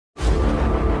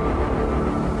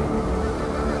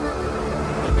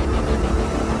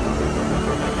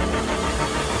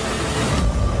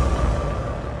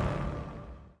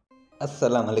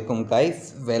Assalamualaikum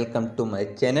guys, welcome to my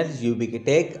channel UBK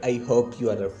Tech. I hope you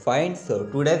are fine. So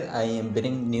today I am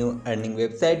bringing new earning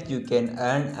website. You can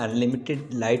earn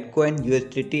unlimited Litecoin,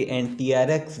 USDT and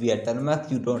TRX via Termux.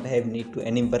 You don't have need to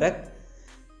any work.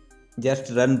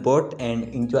 Just run bot and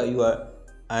enjoy your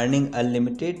earning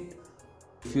unlimited.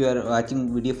 If you are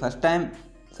watching video first time,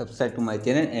 subscribe to my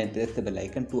channel and press the bell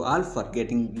icon to all for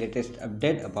getting latest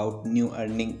update about new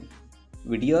earning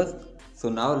videos. So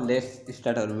now let's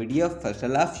start our video. First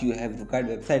of all, you have required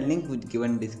website link which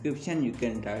given description. You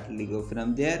can directly go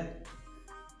from there.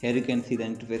 Here you can see the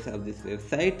interface of this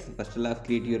website. So first of all,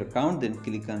 create your account, then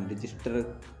click on register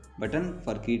button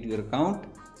for create your account.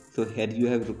 So here you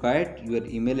have required your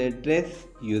email address,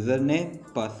 username,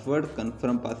 password,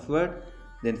 confirm password,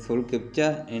 then sole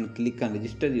captcha and click on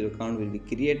register. Your account will be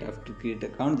created. After create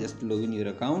account, just log in your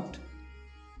account.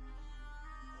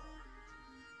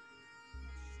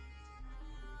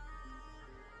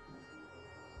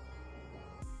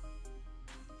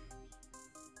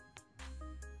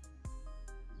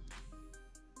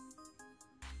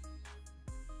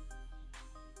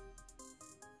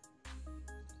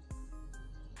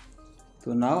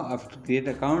 So now after create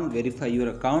account, verify your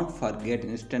account for get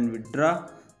instant withdraw.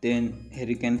 Then here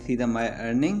you can see the my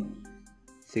earning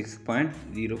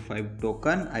 6.05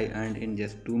 token I earned in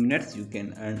just 2 minutes. You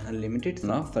can earn unlimited. So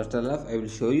now first of all I will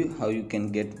show you how you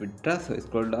can get withdraw. So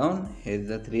scroll down, here's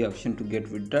the 3 options to get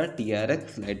withdraw: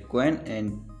 TRX, Litecoin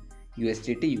and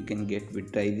USDT. You can get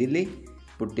withdraw easily.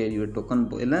 Put here your token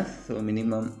balance. So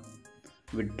minimum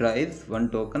withdraw is 1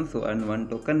 token, so earn 1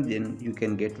 token, then you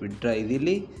can get withdraw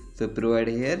easily. So provide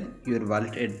here your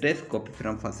wallet address, copy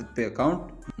from FastPay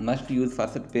account. Must use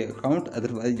FastPay account,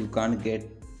 otherwise you can't get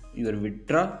your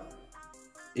withdraw.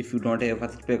 If you don't have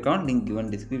FastPay account, link given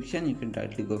description, you can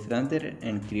directly go from there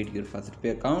and create your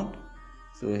FastPay account.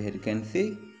 So here you can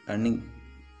see earning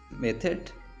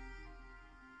method: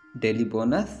 daily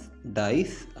bonus,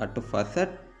 dice, auto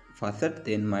faucet,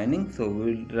 then mining. So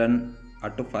we will run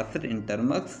auto faucet in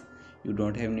Termux. You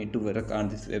don't have need to work on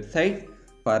this website.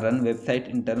 For run website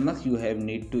in Termux, you have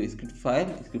need to script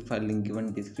file link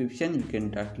given description. You can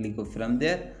directly go from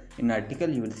there. In article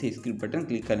you will see script button,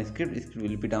 click on script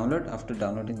will be download. After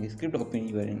downloading script, open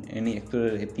your in any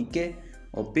Explorer APK,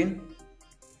 open,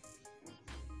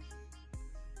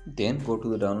 then go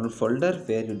to the download folder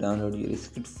where you download your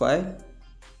script file.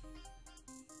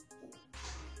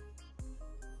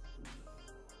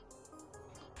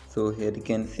 So here you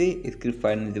can see script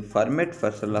file in the format.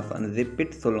 First of all unzip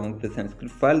it, so long press on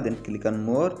script file, then click on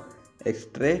more,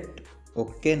 extract.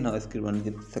 Okay, now script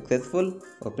unzip successful.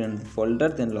 Open the folder,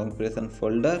 then long press on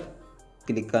folder,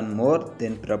 click on more,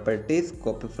 then properties,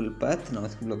 copy full path. Now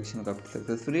script location copied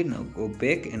successfully. Now go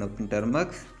back and open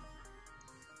Termux.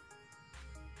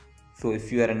 So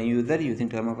if you are a new user using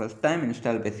Termux first time,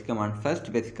 install basic command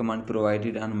first. Basic command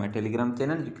provided on my Telegram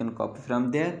channel. You can copy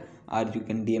from there, or you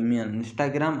can DM me on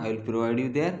Instagram. I will provide you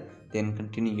there. Then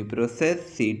continue your process.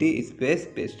 cd space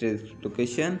paste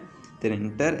location, then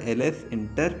enter ls,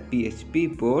 enter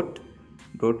php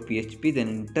bot.php, then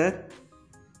enter.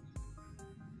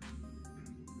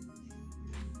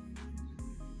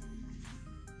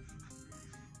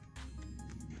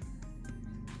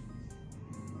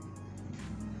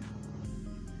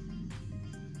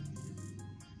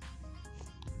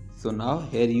 So now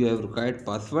here you have required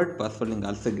password link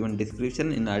also given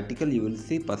description. In article you will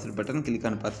see password button, click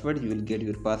on password, you will get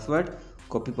your password,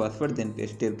 copy password, then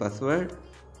paste your password,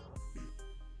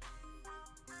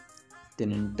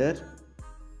 then enter.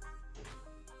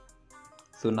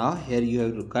 So now here you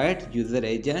have required user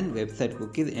agent, website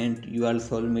cookies and URL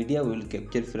social media will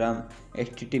capture from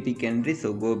HTTP canary.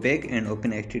 So go back and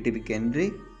open HTTP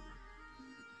canary.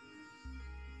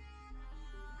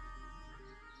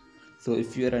 So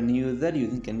if you are a new user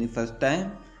using Canary first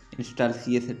time, install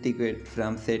CS certificate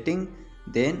from setting,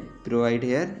 then provide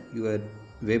here your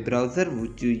web browser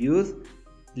which you use,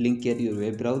 link here your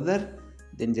web browser,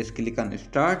 then just click on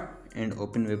start and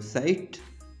open website.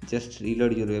 Just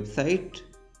reload your website.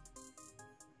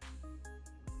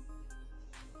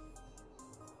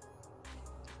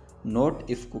 Note,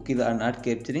 if cookies are not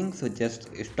capturing, so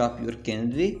just stop your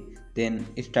Canary, then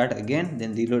start again,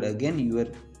 then reload again, your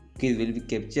cookies will be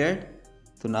captured.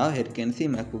 So now here you can see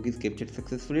my cookies captured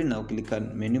successfully. Now click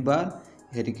on menu bar.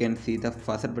 Here you can see the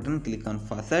faucet button, click on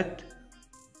faucet.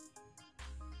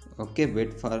 Okay,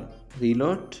 wait for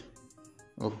reload.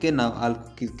 Okay, now all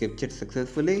cookies captured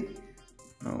successfully.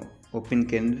 Now open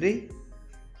Canary,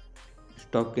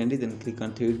 stop Canary, then click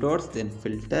on 3 dots, then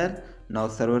filter. Now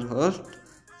server host.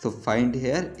 So find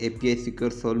here API secure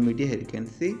social media. Here you can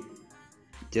see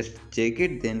just check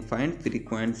it, then find free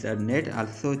coins are net,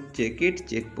 also check it,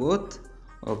 check both.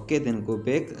 Okay, then go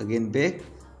back, again back,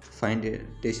 find a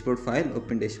dashboard file,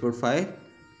 open dashboard file,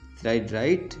 slide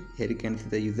right, here you can see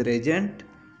the user agent,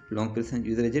 long press on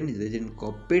user agent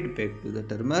copied back to the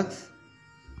Termux,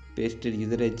 pasted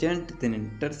user agent, then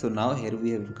enter. So now here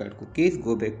we have required cookies,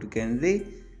 go back to Canary,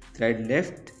 slide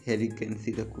left, here you can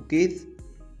see the cookies,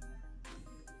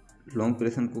 long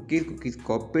press on cookies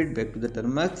copied back to the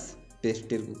Termux,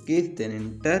 pasted cookies, then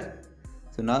enter.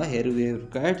 So now here we have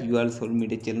required URL social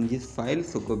media challenges file,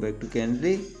 so go back to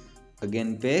Canary,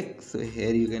 again back. So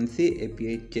here you can see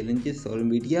API challenges social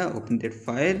media, open that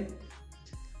file,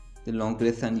 the long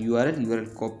press on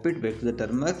URL copied back to the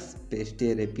Termux, paste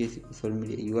here API social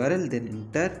media URL, then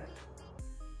enter.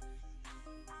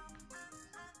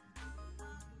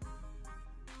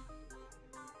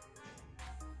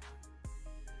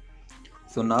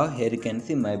 So now here you can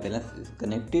see my balance is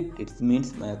connected, it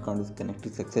means my account is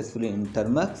connected successfully in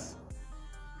Termux.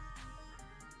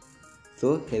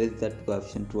 So here is the two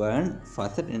option to earn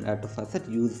faucet and auto faucet.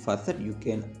 Use faucet, you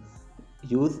can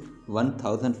use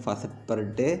 1000 faucet per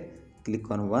day,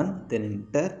 click on one, then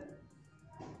enter.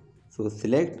 So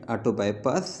select auto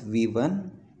bypass V1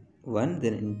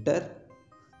 then enter.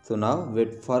 So now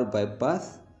wait for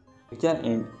bypass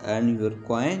and earn your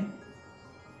coin.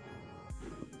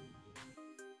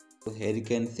 So here you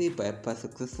can see bypass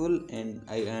successful and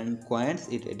I earned coins,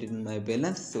 it added in my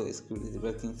balance. So script is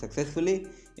working successfully.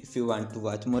 If you want to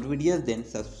watch more videos, then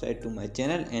subscribe to my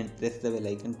channel and press the bell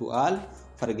icon to all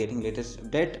for getting latest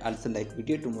update. Also like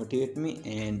video to motivate me,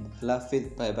 and Allah Hafiz,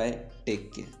 bye bye,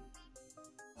 take care.